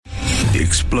The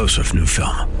explosive new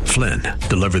film, Flynn,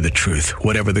 deliver the truth,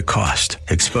 whatever the cost.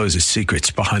 Exposes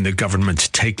secrets behind the government's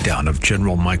takedown of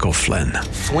General Michael Flynn.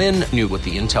 Flynn knew what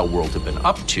the intel world had been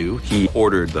up to. He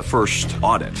ordered the first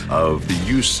audit of the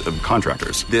use of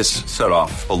contractors. This set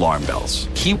off alarm bells.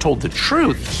 He told the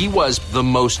truth. He was the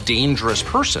most dangerous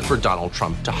person for Donald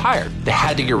Trump to hire. They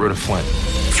had to get rid of Flynn.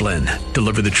 Flynn,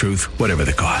 deliver the truth, whatever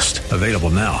the cost. Available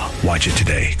now. Watch it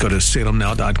today. Go to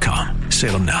salemnow.com.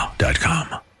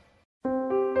 salemnow.com.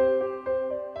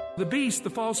 The beast, the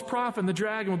false prophet, and the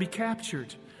dragon will be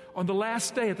captured on the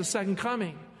last day at the second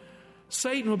coming.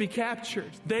 Satan will be captured.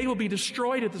 They will be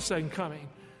destroyed at the second coming.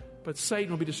 But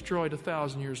Satan will be destroyed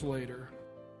 1,000 years later.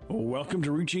 Welcome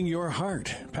to Reaching Your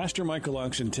Heart. Pastor Michael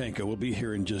Oxentenko will be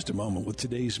here in just a moment with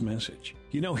today's message.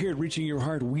 You know, here at Reaching Your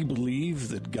Heart, we believe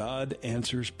that God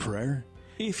answers prayer.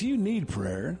 If you need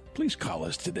prayer, please call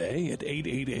us today at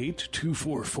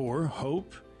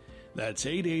 888-244-HOPE. That's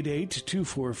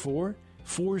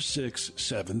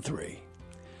 888-244-4673.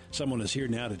 Someone is here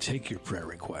now to take your prayer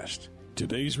request.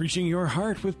 Today's Reaching Your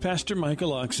Heart with Pastor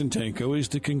Michael Oxentenko is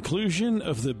the conclusion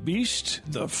of the beast,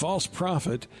 the false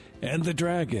prophet, and the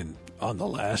dragon on the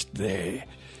last day.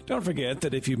 Don't forget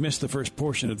that if you missed the first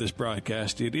portion of this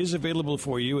broadcast, it is available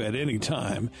for you at any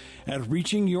time at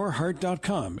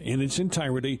reachingyourheart.com in its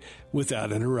entirety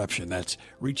without interruption. That's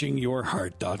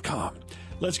reachingyourheart.com.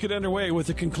 Let's get underway with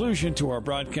the conclusion to our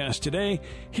broadcast today.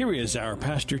 Here is our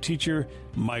pastor teacher,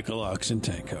 Michael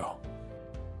Oxentenko.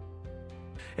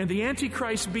 And the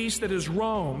Antichrist beast that is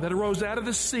Rome, that arose out of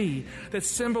the sea, that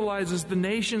symbolizes the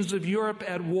nations of Europe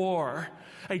at war,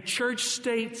 a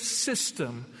church-state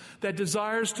system that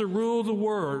desires to rule the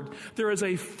world. There is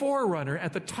a forerunner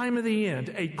at the time of the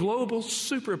end, a global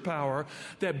superpower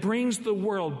that brings the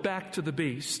world back to the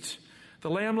beast. The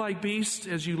lamb-like beast,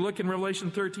 as you look in Revelation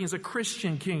 13, is a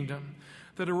Christian kingdom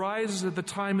that arises at the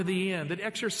time of the end, that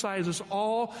exercises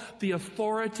all the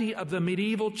authority of the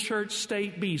medieval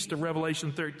church-state beast of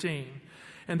Revelation 13.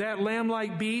 And that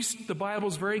lamb-like beast, the Bible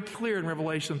is very clear in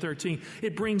Revelation 13.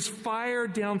 It brings fire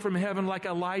down from heaven like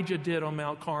Elijah did on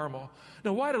Mount Carmel.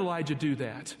 Now, why did Elijah do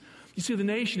that? You see, the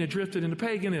nation had drifted into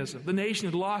paganism. The nation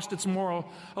had lost its moral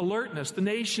alertness. The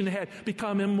nation had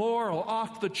become immoral,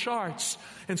 off the charts.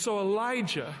 And so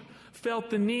Elijah felt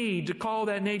the need to call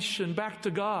that nation back to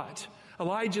God.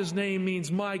 Elijah's name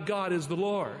means, "My God is the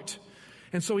Lord."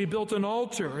 And so he built an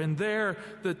altar, and there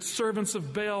the servants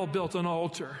of Baal built an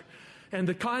altar. And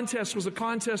the contest was a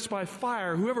contest by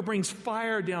fire. Whoever brings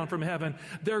fire down from heaven,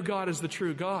 their God is the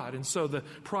true God. And so the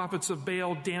prophets of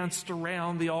Baal danced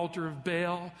around the altar of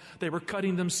Baal. They were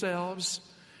cutting themselves.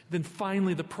 Then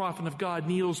finally the prophet of God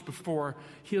kneels before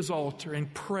his altar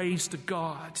and prays to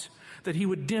God that he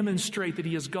would demonstrate that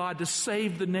he is God to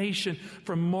save the nation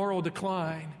from moral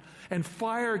decline. And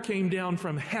fire came down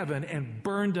from heaven and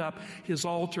burned up his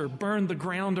altar, burned the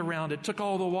ground around it, took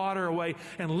all the water away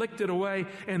and licked it away.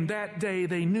 And that day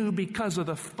they knew because of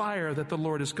the fire that the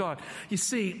Lord is God. You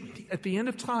see, at the end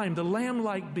of time, the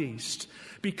lamb-like beast,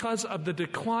 because of the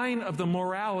decline of the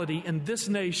morality in this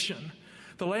nation,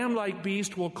 the lamb-like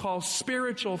beast will call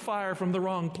spiritual fire from the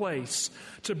wrong place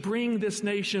to bring this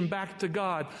nation back to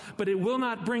God. But it will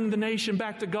not bring the nation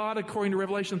back to God according to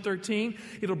Revelation 13.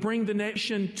 It'll bring the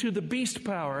nation to the beast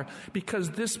power because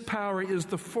this power is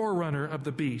the forerunner of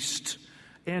the beast,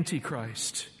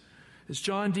 Antichrist. As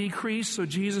John decreased, so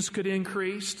Jesus could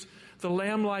increase. The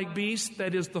lamb-like beast,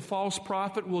 that is the false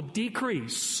prophet, will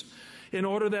decrease in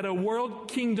order that a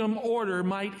world kingdom order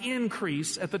might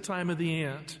increase at the time of the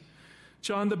end.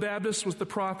 John the Baptist was the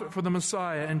prophet for the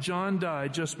Messiah, and John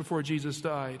died just before Jesus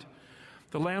died.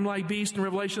 The lamb-like beast in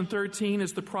Revelation 13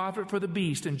 is the prophet for the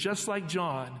beast, and just like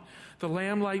John, the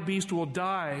lamb-like beast will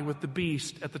die with the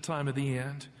beast at the time of the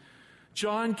end.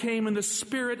 John came in the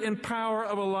spirit and power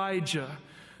of Elijah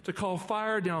to call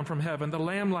fire down from heaven. The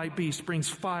lamb-like beast brings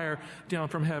fire down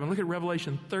from heaven. Look at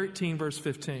Revelation 13, verse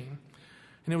 15.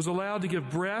 And it was allowed to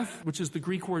give breath, which is the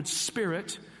Greek word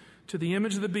spirit, to the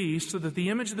image of the beast, so that the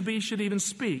image of the beast should even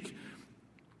speak,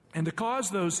 and to cause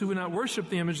those who would not worship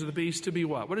the image of the beast to be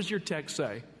what? What does your text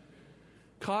say?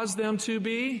 Cause them to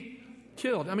be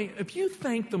killed. I mean, if you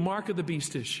think the mark of the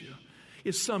beast issue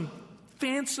is some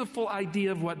fanciful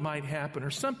idea of what might happen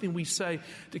or something we say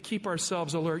to keep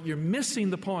ourselves alert, you're missing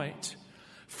the point.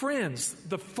 Friends,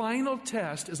 the final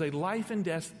test is a life and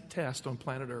death test on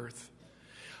planet Earth.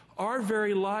 Our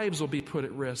very lives will be put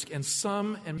at risk, and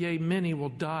some, and yea, many, will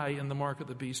die in the mark of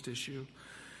the beast issue.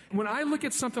 When I look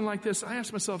at something like this, I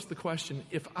ask myself the question,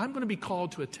 if I'm going to be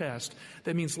called to a test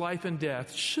that means life and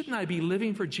death, shouldn't I be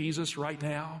living for Jesus right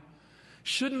now?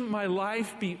 Shouldn't my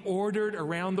life be ordered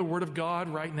around the Word of God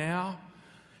right now?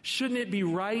 Shouldn't it be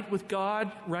right with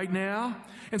God right now?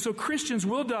 And so Christians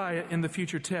will die in the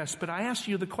future test, but I ask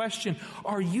you the question,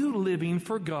 are you living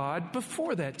for God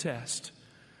before that test?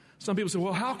 Some people say,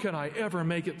 well, how can I ever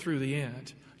make it through the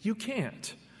end? You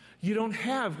can't. You don't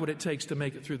have what it takes to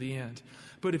make it through the end.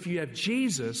 But if you have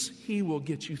Jesus, He will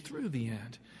get you through the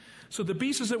end. So the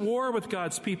beast is at war with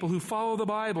God's people who follow the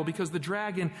Bible, because the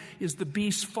dragon is the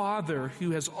beast's father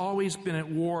who has always been at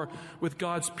war with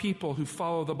God's people who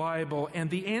follow the Bible. And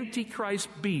the Antichrist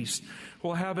beast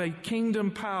will have a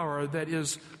kingdom power that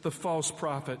is the false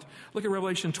prophet. Look at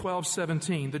Revelation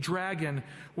 12:17. The dragon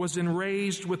was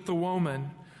enraged with the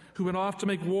woman who went off to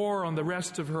make war on the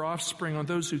rest of her offspring, on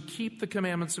those who keep the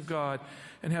commandments of God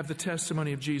and have the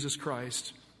testimony of Jesus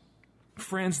Christ.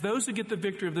 Friends, those who get the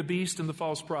victory of the beast and the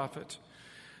false prophet,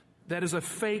 that is a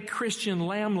fake Christian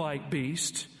lamb-like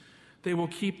beast, they will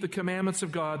keep the commandments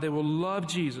of God. They will love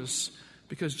Jesus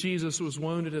because Jesus was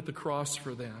wounded at the cross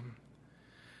for them.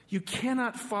 You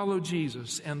cannot follow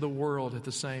Jesus and the world at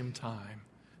the same time.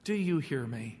 Do you hear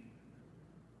me?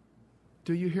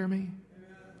 Do you hear me?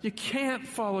 You can't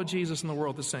follow Jesus and the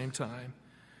world at the same time.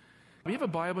 If you have a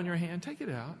Bible in your hand, take it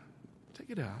out. Take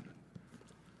it out.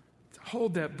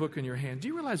 Hold that book in your hand. Do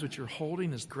you realize what you're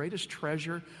holding is the greatest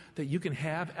treasure that you can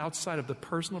have outside of the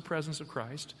personal presence of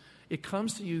Christ? It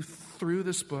comes to you through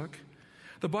this book.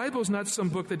 The Bible is not some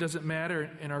book that doesn't matter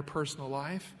in our personal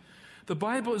life. The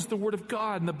Bible is the Word of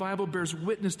God, and the Bible bears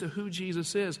witness to who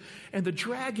Jesus is. And the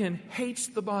dragon hates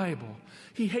the Bible.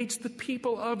 He hates the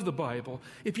people of the Bible.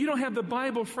 If you don't have the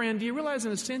Bible, friend, do you realize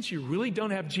in a sense you really don't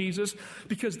have Jesus?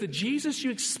 Because the Jesus you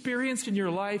experience in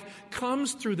your life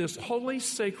comes through this holy,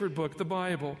 sacred book, the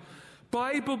Bible.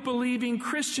 Bible-believing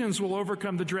Christians will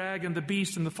overcome the dragon, the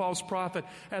beast, and the false prophet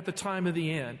at the time of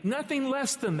the end. Nothing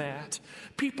less than that.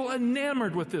 People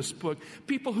enamored with this book.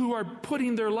 People who are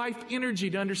putting their life energy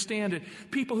to understand it.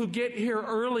 People who get here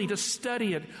early to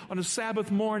study it on a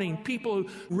Sabbath morning. People who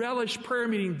relish prayer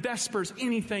meeting, Vespers,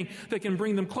 anything that can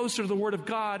bring them closer to the Word of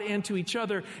God and to each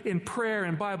other in prayer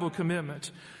and Bible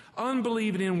commitment.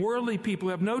 Unbelieving and worldly people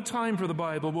who have no time for the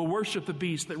Bible will worship the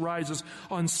beast that rises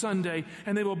on Sunday,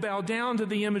 and they will bow down to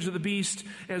the image of the beast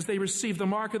as they receive the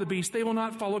mark of the beast. They will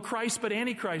not follow Christ, but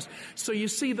Antichrist. So you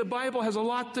see, the Bible has a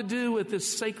lot to do with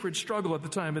this sacred struggle at the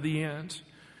time of the end.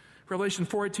 Revelation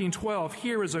 14:12,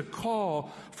 here is a call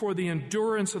for the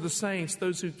endurance of the saints,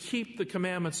 those who keep the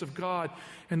commandments of God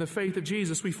and the faith of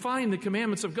Jesus. We find the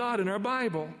commandments of God in our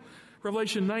Bible.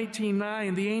 Revelation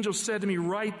 19:9, the angel said to me,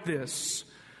 write this.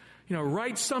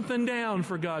 Write something down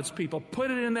for God's people.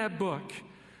 Put it in that book.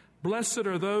 Blessed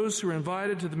are those who are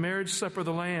invited to the marriage supper of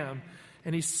the Lamb.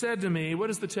 And he said to me, what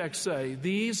does the text say?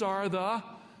 These are the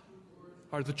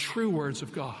true words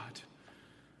of God.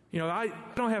 I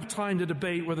don't have time to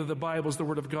debate whether the Bible is the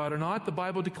Word of God or not. The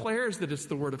Bible declares that it's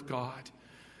the Word of God.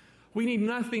 We need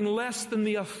nothing less than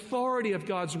the authority of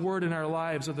God's Word in our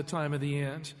lives at the time of the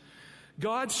end.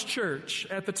 God's church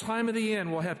at the time of the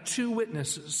end will have two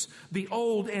witnesses, the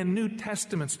Old and New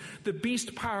Testaments. The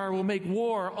beast power will make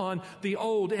war on the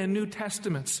Old and New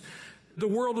Testaments. The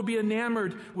world will be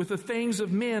enamored with the things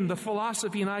of men, the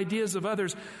philosophy and ideas of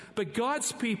others. But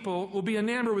God's people will be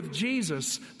enamored with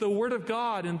Jesus, the Word of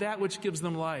God, and that which gives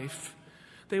them life.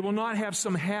 They will not have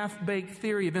some half-baked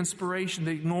theory of inspiration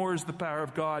that ignores the power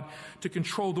of God to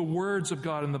control the words of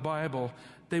God in the Bible.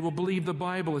 They will believe the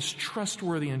Bible is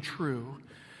trustworthy and true.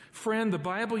 Friend, the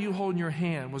Bible you hold in your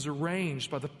hand was arranged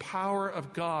by the power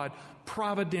of God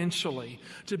providentially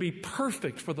to be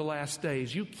perfect for the last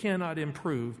days. You cannot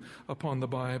improve upon the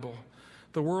Bible.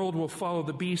 The world will follow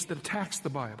the beast that attacks the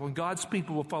Bible, and God's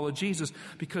people will follow Jesus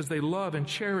because they love and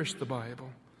cherish the Bible.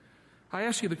 I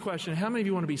ask you the question, how many of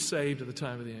you want to be saved at the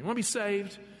time of the end? You want to be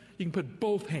saved? You can put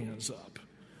both hands up.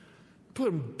 Put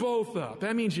them both up.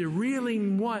 That means you really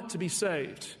want to be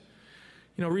saved.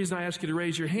 The reason I ask you to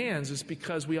raise your hands is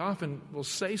because we often will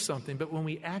say something, but when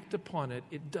we act upon it,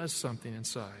 it does something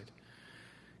inside.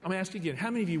 I'm going to ask you again, how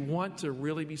many of you want to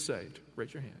really be saved?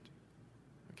 Raise your hand.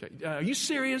 Okay. Are you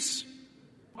serious?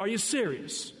 Are you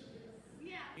serious?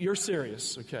 Yeah. You're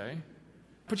serious, okay.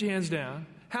 Put your hands down.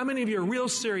 How many of you are real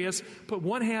serious? Put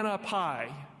one hand up high.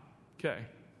 Okay.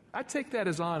 I take that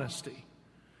as honesty.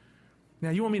 Now,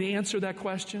 you want me to answer that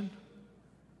question?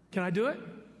 Can I do it?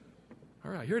 All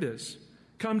right, here it is.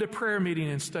 Come to prayer meeting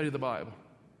and study the Bible.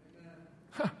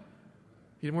 Huh.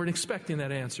 You weren't expecting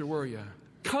that answer, were you?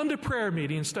 Come to prayer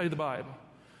meeting and study the Bible.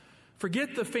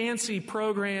 Forget the fancy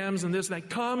programs and this and that.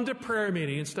 Come to prayer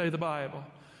meeting and study the Bible.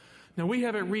 Now, we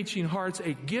have at Reaching Hearts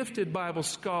a gifted Bible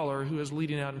scholar who is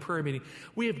leading out in prayer meeting.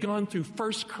 We have gone through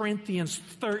 1 Corinthians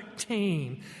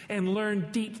 13 and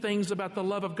learned deep things about the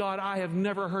love of God I have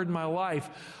never heard in my life.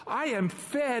 I am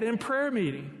fed in prayer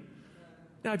meeting.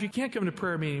 Now, if you can't come to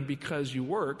prayer meeting because you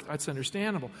work, that's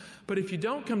understandable. But if you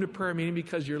don't come to prayer meeting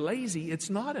because you're lazy,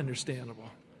 it's not understandable.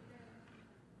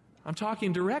 I'm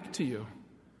talking direct to you.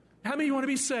 How many of you want to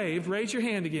be saved? Raise your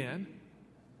hand again.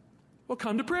 Well,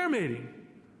 come to prayer meeting.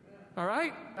 All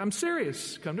right? I'm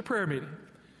serious. Come to prayer meeting.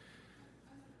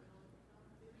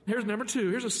 Here's number 2.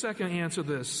 Here's a second answer to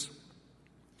this.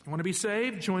 Want to be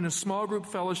saved? Join a small group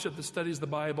fellowship that studies the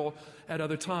Bible at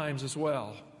other times as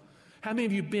well. How many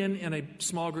of you have been in a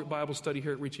small group Bible study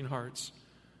here at Reaching Hearts?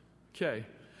 Okay.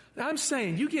 Now, I'm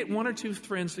saying you get 1 or 2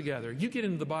 friends together, you get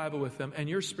into the Bible with them, and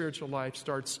your spiritual life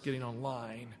starts getting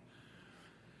online.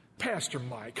 Pastor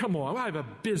Mike, come on, I have a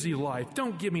busy life.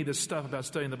 Don't give me this stuff about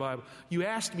studying the Bible. You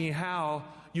asked me how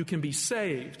you can be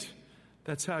saved.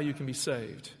 That's how you can be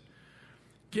saved.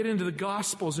 Get into the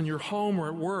Gospels in your home or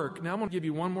at work. Now I'm going to give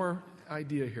you one more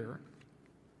idea here.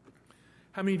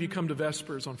 How many of you come to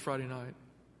Vespers on Friday night?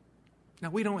 Now,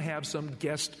 we don't have some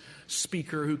guest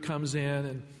speaker who comes in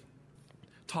and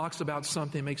talks about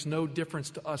something that makes no difference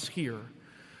to us here.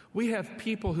 We have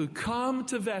people who come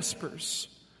to Vespers.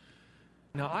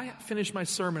 Now, I finish my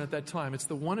sermon at that time. It's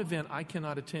the one event I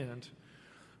cannot attend.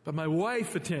 But my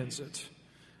wife attends it.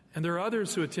 And there are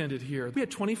others who attended here. We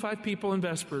had 25 people in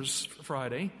Vespers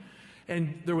Friday.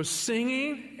 And there was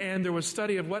singing and there was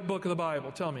study of what book of the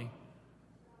Bible? Tell me.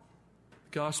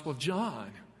 The Gospel of John.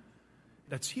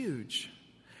 That's huge.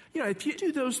 You know, if you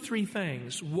do those 3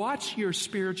 things, watch your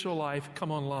spiritual life come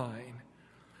online.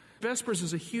 Vespers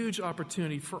is a huge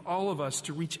opportunity for all of us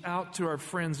to reach out to our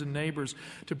friends and neighbors,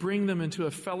 to bring them into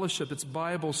a fellowship that's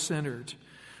Bible-centered.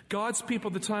 God's people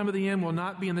at the time of the end will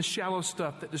not be in the shallow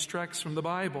stuff that distracts from the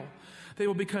Bible. They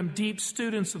will become deep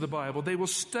students of the Bible. They will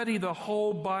study the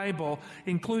whole Bible,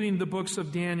 including the books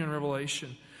of Daniel and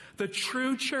Revelation. The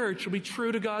true church will be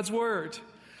true to God's Word.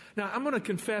 Now, I'm going to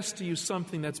confess to you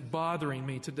something that's bothering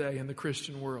me today in the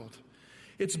Christian world.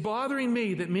 It's bothering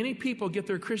me that many people get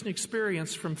their Christian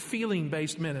experience from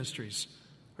feeling-based ministries.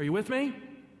 Are you with me?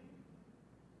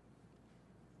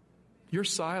 You're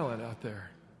silent out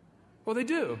there. Well, they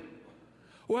do.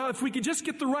 Well, if we could just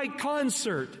get the right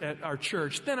concert at our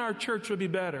church, then our church would be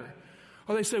better.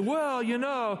 Or they say, well, you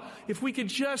know, if we could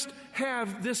just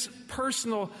have this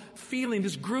personal feeling,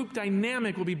 this group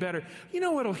dynamic will be better. You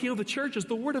know what will heal the church is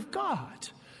the Word of God.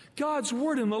 God's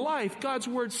Word in the life, God's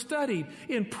Word studied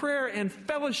in prayer and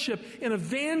fellowship and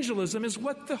evangelism is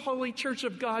what the Holy Church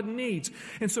of God needs.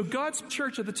 And so God's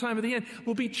church at the time of the end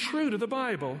will be true to the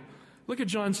Bible. Look at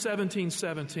John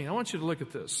 17:17. I want you to look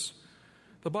at this.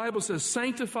 The Bible says,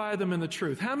 sanctify them in the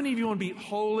truth. How many of you want to be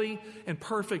holy and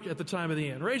perfect at the time of the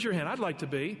end? Raise your hand. I'd like to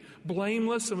be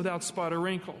blameless and without spot or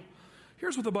wrinkle.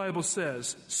 Here's what the Bible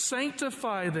says.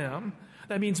 Sanctify them.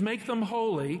 That means make them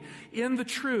holy in the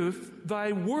truth.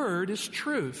 Thy word is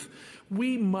truth.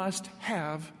 We must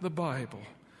have the Bible.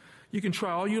 You can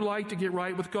try all you like to get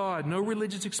right with God. No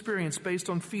religious experience based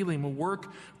on feeling will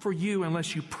work for you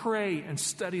unless you pray and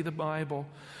study the Bible.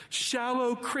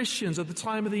 Shallow Christians at the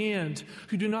time of the end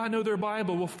who do not know their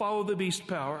Bible will follow the beast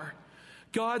power.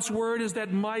 God's Word is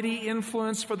that mighty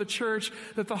influence for the church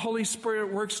that the Holy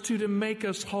Spirit works to make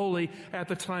us holy at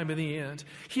the time of the end.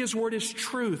 His Word is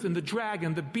truth, and the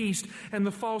dragon, the beast, and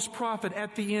the false prophet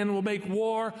at the end will make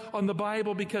war on the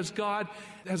Bible because God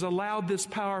has allowed this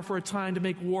power for a time to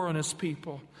make war on His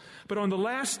people. But on the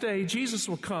last day, Jesus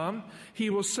will come. He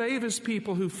will save His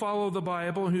people who follow the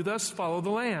Bible and who thus follow the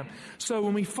Lamb. So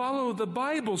when we follow the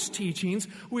Bible's teachings,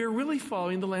 we are really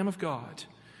following the Lamb of God.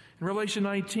 In Revelation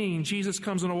 19, Jesus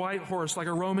comes on a white horse like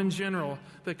a Roman general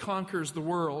that conquers the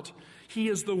world. He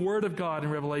is the Word of God in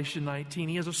Revelation 19.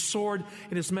 He has a sword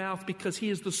in His mouth because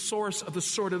He is the source of the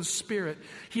sword of the Spirit.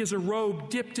 He has a robe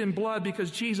dipped in blood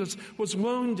because Jesus was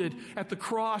wounded at the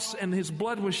cross and His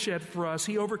blood was shed for us.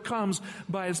 He overcomes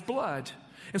by His blood.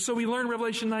 And so we learn in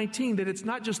Revelation 19 that it's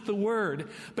not just the Word,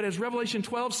 but as Revelation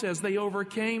 12 says, they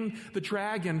overcame the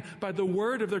dragon by the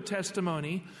word of their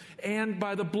testimony and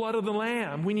by the blood of the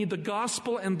Lamb. We need the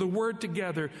gospel and the Word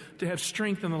together to have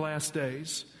strength in the last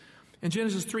days. In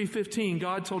Genesis 3:15,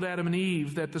 God told Adam and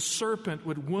Eve that the serpent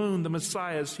would wound the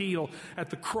Messiah's heel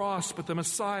at the cross, but the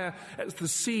Messiah, as the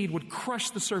seed, would crush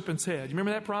the serpent's head. You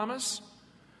remember that promise?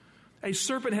 A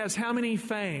serpent has how many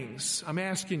fangs? I'm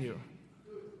asking you.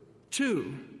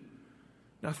 2.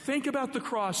 Now think about the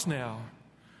cross now.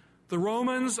 The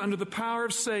Romans under the power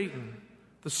of Satan,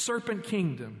 the serpent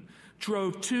kingdom,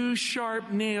 drove 2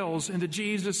 sharp nails into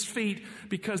Jesus' feet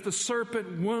because the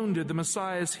serpent wounded the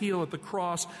Messiah's heel at the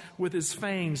cross with his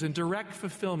fangs in direct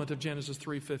fulfillment of Genesis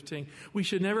 3:15. We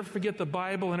should never forget the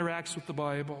Bible interacts with the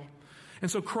Bible. And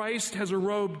so Christ has a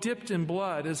robe dipped in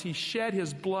blood as he shed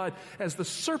his blood, as the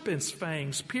serpent's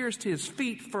fangs pierced his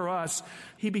feet for us.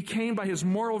 He became, by his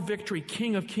moral victory,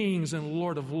 King of Kings and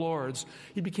Lord of Lords.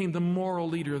 He became the moral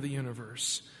leader of the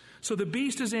universe. So the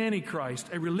beast is Antichrist,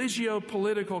 a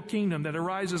religio-political kingdom that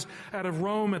arises out of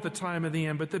Rome at the time of the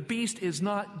end. But the beast is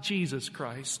not Jesus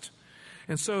Christ.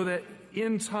 And so that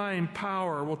end-time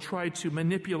power will try to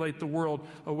manipulate the world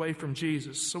away from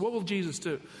Jesus. So what will Jesus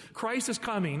do? Christ is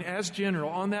coming as general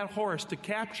on that horse to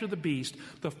capture the beast,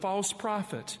 the false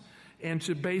prophet, and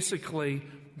to basically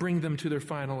bring them to their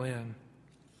final end.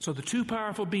 So the 2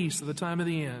 powerful beasts at the time of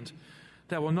the end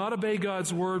that will not obey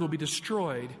God's word will be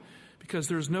destroyed, because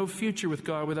there is no future with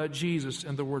God without Jesus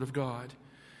and the Word of God.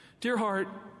 Dear heart,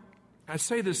 I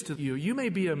say this to you. You may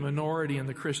be a minority in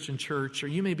the Christian church, or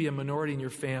you may be a minority in your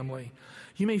family.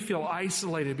 You may feel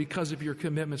isolated because of your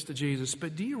commitments to Jesus.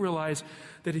 But do you realize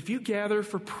that if you gather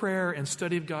for prayer and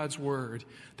study of God's Word,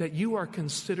 that you are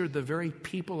considered the very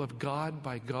people of God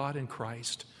by God in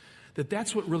Christ? That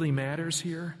that's what really matters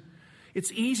here?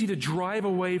 It's easy to drive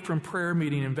away from prayer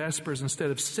meeting and Vespers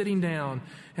instead of sitting down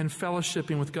and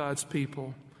fellowshipping with God's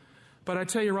people. But I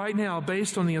tell you right now,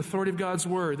 based on the authority of God's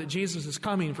Word, that Jesus is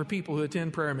coming for people who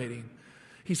attend prayer meeting.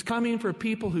 He's coming for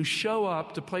people who show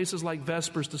up to places like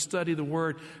Vespers to study the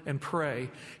Word and pray.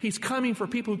 He's coming for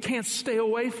people who can't stay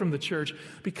away from the church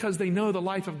because they know the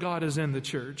life of God is in the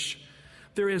church.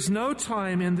 There is no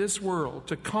time in this world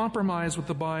to compromise with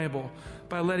the Bible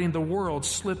by letting the world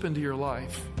slip into your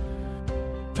life.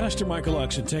 Pastor Michael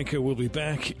Oxentenko will be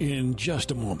back in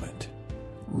just a moment.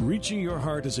 Reaching Your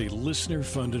Heart is a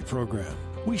listener-funded program.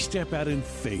 We step out in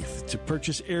faith to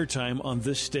purchase airtime on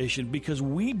this station because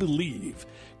we believe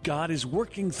God is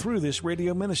working through this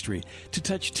radio ministry to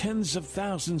touch tens of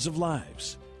thousands of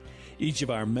lives. Each of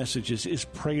our messages is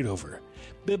prayed over,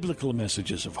 biblical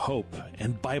messages of hope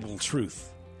and Bible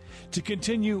truth. To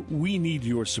continue, we need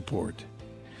your support.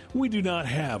 We do not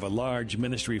have a large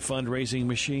ministry fundraising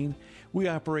machine. We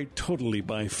operate totally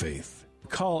by faith.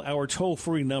 Call our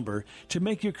toll-free number to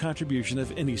make your contribution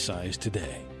of any size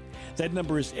today. That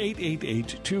number is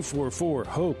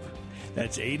 888-244-HOPE.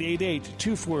 That's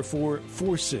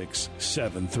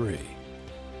 888-244-4673.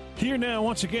 Here now,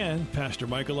 once again, Pastor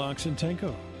Michael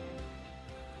Oxentenko.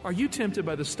 Are you tempted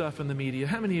by the stuff in the media?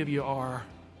 How many of you are?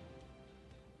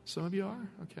 Some of you are?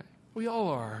 Okay. We all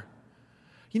are.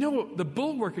 You know, the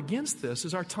bulwark against this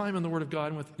is our time in the Word of God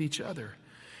and with each other.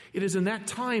 It is in that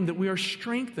time that we are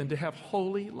strengthened to have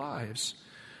holy lives.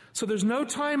 So there's no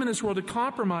time in this world to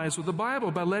compromise with the Bible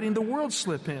by letting the world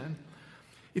slip in.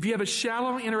 If you have a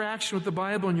shallow interaction with the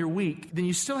Bible and you're weak, then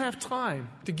you still have time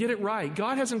to get it right.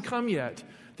 God hasn't come yet.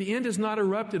 The end has not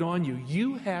erupted on you.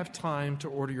 You have time to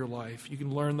order your life. You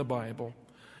can learn the Bible.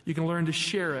 You can learn to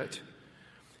share it.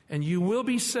 And you will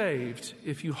be saved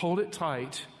if you hold it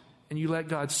tight and you let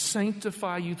God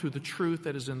sanctify you through the truth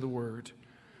that is in the Word.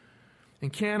 In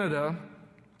Canada,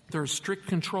 there are strict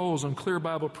controls on clear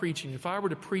Bible preaching. If I were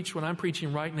to preach what I'm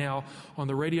preaching right now on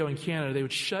the radio in Canada, they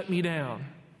would shut me down.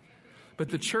 But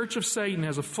the Church of Satan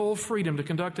has a full freedom to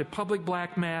conduct a public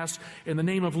black mass in the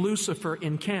name of Lucifer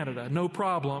in Canada. No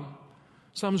problem.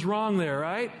 Something's wrong there,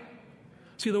 right?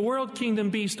 See, the world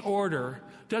kingdom beast order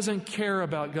doesn't care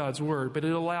about God's Word, but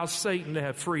it allows Satan to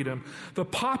have freedom. The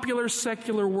popular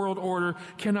secular world order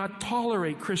cannot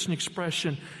tolerate Christian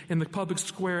expression in the public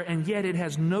square, and yet it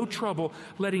has no trouble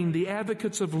letting the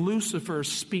advocates of Lucifer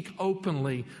speak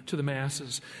openly to the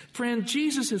masses. Friend,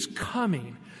 Jesus is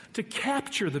coming to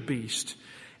capture the beast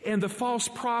and the false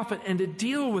prophet and to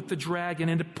deal with the dragon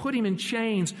and to put him in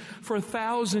chains for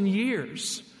 1,000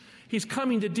 years. He's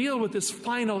coming to deal with this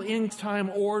final end-time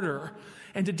order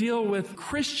and to deal with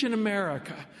Christian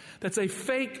America. That's a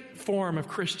fake form of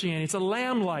Christianity. It's a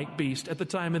lamb-like beast at the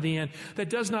time of the end that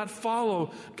does not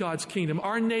follow God's kingdom.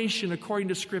 Our nation, according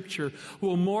to Scripture,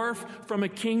 will morph from a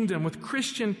kingdom with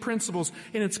Christian principles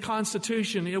in its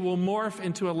constitution. It will morph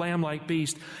into a lamb-like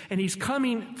beast. And he's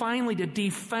coming finally to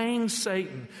defang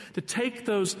Satan, to take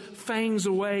those fangs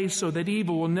away so that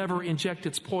evil will never inject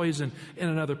its poison in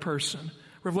another person.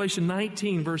 Revelation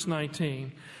 19, verse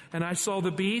 19. And I saw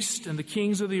the beast and the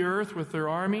kings of the earth with their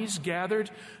armies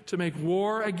gathered to make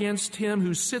war against him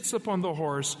who sits upon the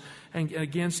horse and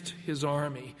against his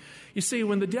army. You see,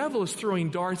 when the devil is throwing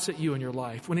darts at you in your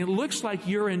life, when it looks like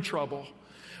you're in trouble,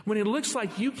 when it looks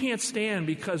like you can't stand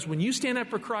because when you stand up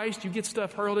for Christ, you get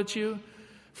stuff hurled at you,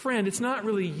 Friend, it's not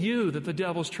really you that the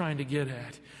devil's trying to get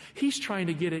at. He's trying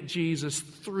to get at Jesus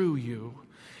through you.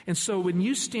 And so when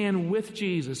you stand with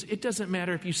Jesus, it doesn't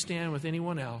matter if you stand with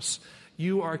anyone else.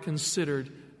 You are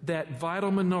considered that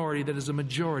vital minority that is a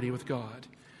majority with God.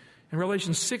 In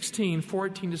Revelation 16,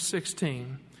 14 to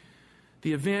 16,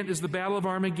 the event is the Battle of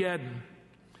Armageddon,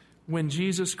 when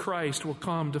Jesus Christ will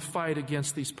come to fight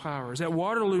against these powers. At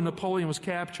Waterloo, Napoleon was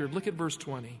captured. Look at verse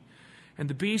 20. And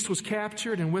the beast was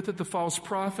captured, and with it the false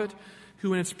prophet,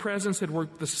 who in its presence had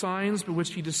worked the signs by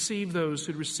which he deceived those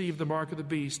who had received the mark of the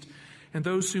beast and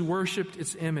those who worshipped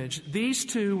its image. These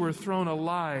two were thrown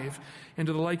alive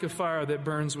into the lake of fire that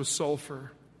burns with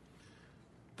sulfur.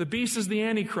 The beast is the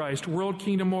Antichrist, world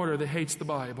kingdom order that hates the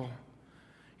Bible.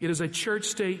 It is a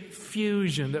church-state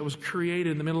fusion that was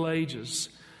created in the Middle Ages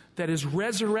that is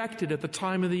resurrected at the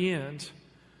time of the end.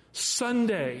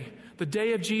 Sunday, the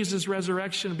day of Jesus'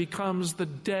 resurrection, becomes the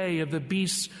day of the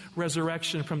beast's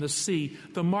resurrection from the sea.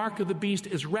 The mark of the beast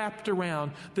is wrapped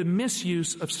around the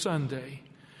misuse of Sunday.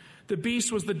 The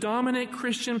beast was the dominant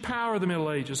Christian power of the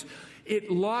Middle Ages.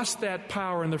 It lost that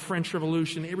power in the French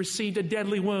Revolution. It received a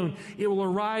deadly wound. It will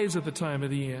arise at the time of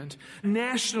the end.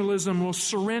 Nationalism will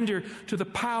surrender to the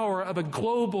power of a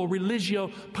global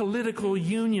religio-political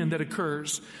union that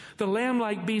occurs. The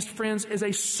lamb-like beast, friends, is a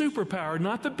superpower,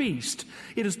 not the beast.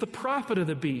 It is the prophet of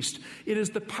the beast. It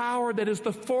is the power that is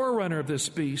the forerunner of this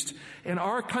beast. And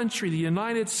our country, the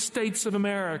United States of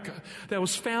America, that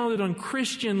was founded on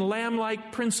Christian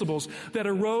lamb-like principles that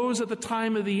arose at the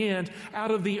time of the end out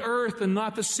of the earth and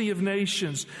not the sea of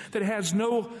nations, that has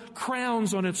no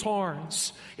crowns on its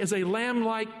horns, is a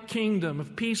lamb-like kingdom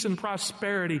of peace and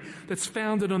prosperity that's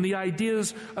founded on the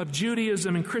ideas of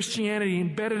Judaism and Christianity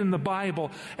embedded in the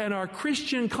Bible. And our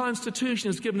Christian Constitution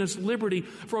has given us liberty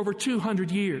for over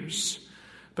 200 years.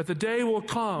 But the day will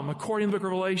come, according to the book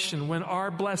of Revelation, when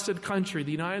our blessed country,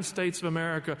 the United States of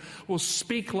America, will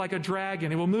speak like a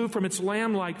dragon. It will move from its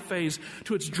lamb-like phase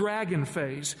to its dragon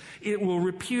phase. It will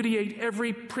repudiate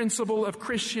every principle of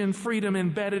Christian freedom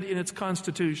embedded in its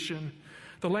Constitution.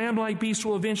 The lamb-like beast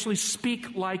will eventually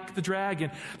speak like the dragon.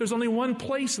 There's only one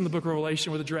place in the book of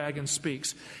Revelation where the dragon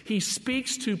speaks. He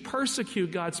speaks to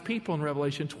persecute God's people in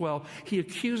Revelation 12. He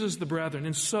accuses the brethren.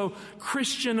 And so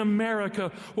Christian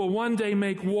America will one day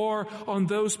make war on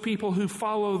those people who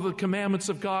follow the commandments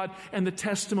of God and the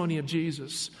testimony of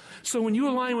Jesus. So when you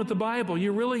align with the Bible,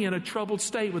 you're really in a troubled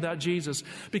state without Jesus,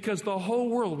 because the whole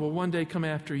world will one day come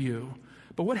after you.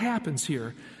 But what happens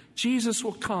here? Jesus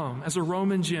will come as a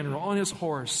Roman general on his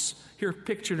horse, here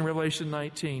pictured in Revelation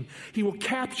 19. He will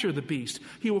capture the beast.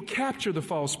 He will capture the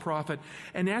false prophet.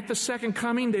 And at the second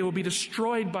coming, they will be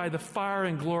destroyed by the fire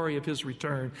and glory of his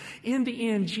return. In the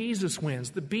end, Jesus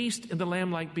wins. The beast and the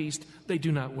lamb-like beast, they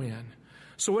do not win.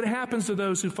 So what happens to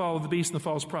those who follow the beast and the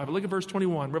false prophet? Look at verse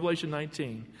 21, Revelation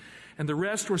 19. And the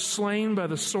rest were slain by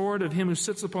the sword of him who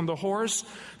sits upon the horse,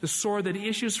 the sword that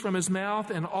issues from his mouth,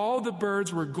 and all the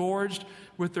birds were gorged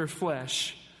with their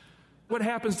flesh. What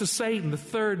happens to Satan, the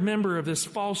third member of this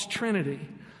false trinity?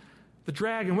 The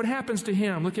dragon, what happens to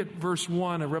him? Look at verse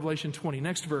 1 of Revelation 20,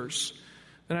 next verse.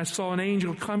 Then I saw an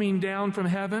angel coming down from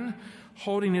heaven,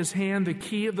 holding in his hand the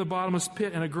key of the bottomless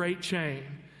pit and a great chain.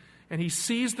 And he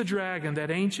seized the dragon, that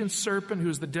ancient serpent who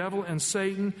is the devil and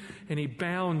Satan, and he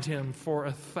bound him for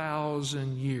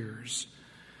 1,000 years.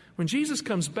 When Jesus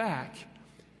comes back,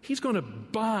 he's going to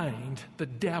bind the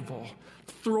devil,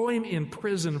 throw him in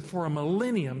prison for a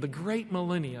millennium, the great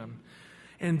millennium.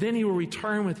 And then he will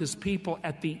return with his people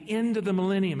at the end of the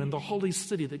millennium in the holy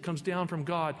city that comes down from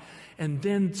God. And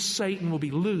then Satan will be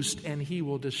loosed, and he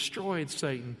will destroy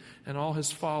Satan and all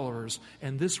his followers.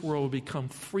 And this world will become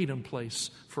freedom place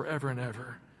forever and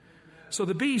ever. So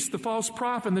the beast, the false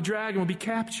prophet, and the dragon will be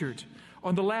captured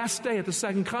on the last day at the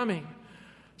second coming.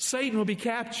 Satan will be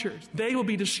captured. They will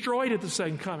be destroyed at the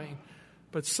second coming.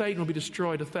 But Satan will be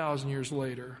destroyed 1,000 years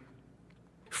later.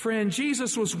 Friend,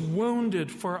 Jesus was wounded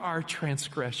for our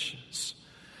transgressions.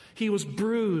 He was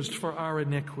bruised for our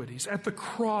iniquities. At the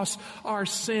cross, our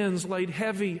sins laid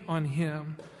heavy on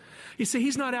him. You see,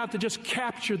 he's not out to just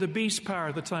capture the beast power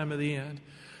at the time of the end.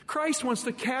 Christ wants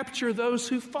to capture those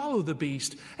who follow the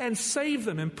beast and save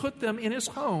them and put them in his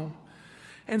home.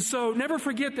 And so never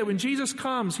forget that when Jesus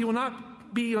comes, he will not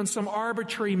be on some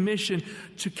arbitrary mission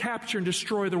to capture and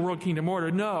destroy the world kingdom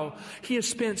order. No, he has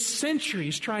spent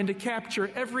centuries trying to capture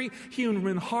every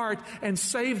human heart and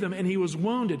save them, and he was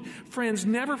wounded. Friends,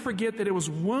 never forget that it was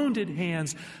wounded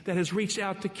hands that has reached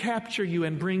out to capture you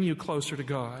and bring you closer to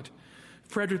God.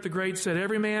 Frederick the Great said,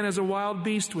 every man has a wild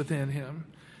beast within him.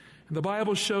 And the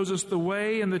Bible shows us the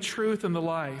way and the truth and the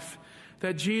life,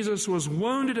 that Jesus was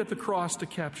wounded at the cross to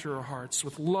capture our hearts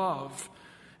with love.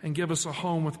 and give us a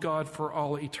home with God for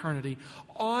all eternity.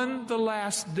 On the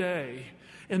last day,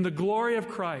 in the glory of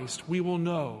Christ, we will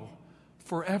know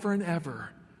forever and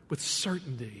ever with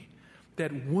certainty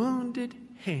that wounded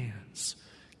hands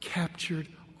captured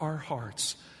our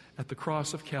hearts at the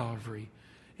cross of Calvary,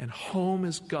 and home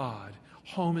is God,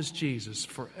 home is Jesus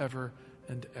forever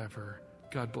and ever.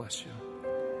 God bless you.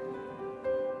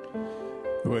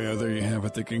 Well, there you have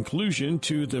it, the conclusion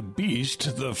to the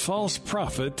beast, the false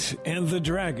prophet, and the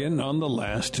dragon on the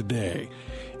last day.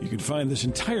 You can find this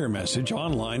entire message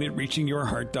online at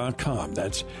reachingyourheart.com.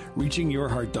 That's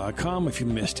reachingyourheart.com. If you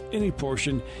missed any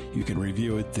portion, you can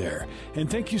review it there. And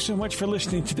thank you so much for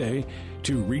listening today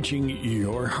to Reaching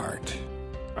Your Heart.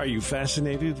 Are you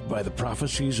fascinated by the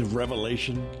prophecies of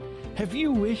Revelation? Have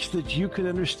you wished that you could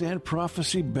understand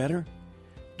prophecy better?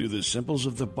 Do the symbols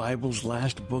of the Bible's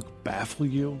last book baffle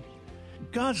you?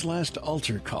 God's Last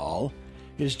Altar Call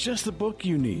is just the book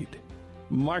you need.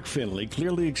 Mark Finley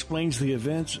clearly explains the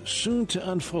events soon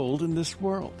to unfold in this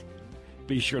world.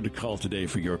 Be sure to call today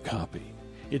for your copy.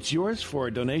 It's yours for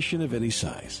a donation of any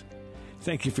size.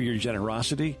 Thank you for your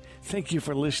generosity. Thank you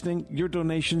for listening. Your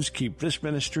donations keep this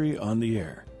ministry on the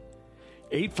air.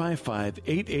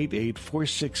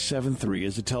 855-888-4673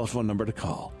 is the telephone number to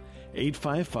call.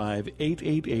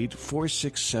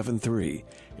 855-888-4673.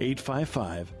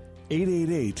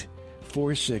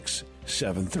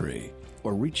 855-888-4673.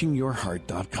 Or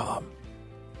reachingyourheart.com.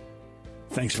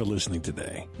 Thanks for listening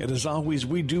today. And as always,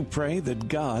 we do pray that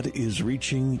God is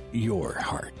reaching your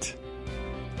heart.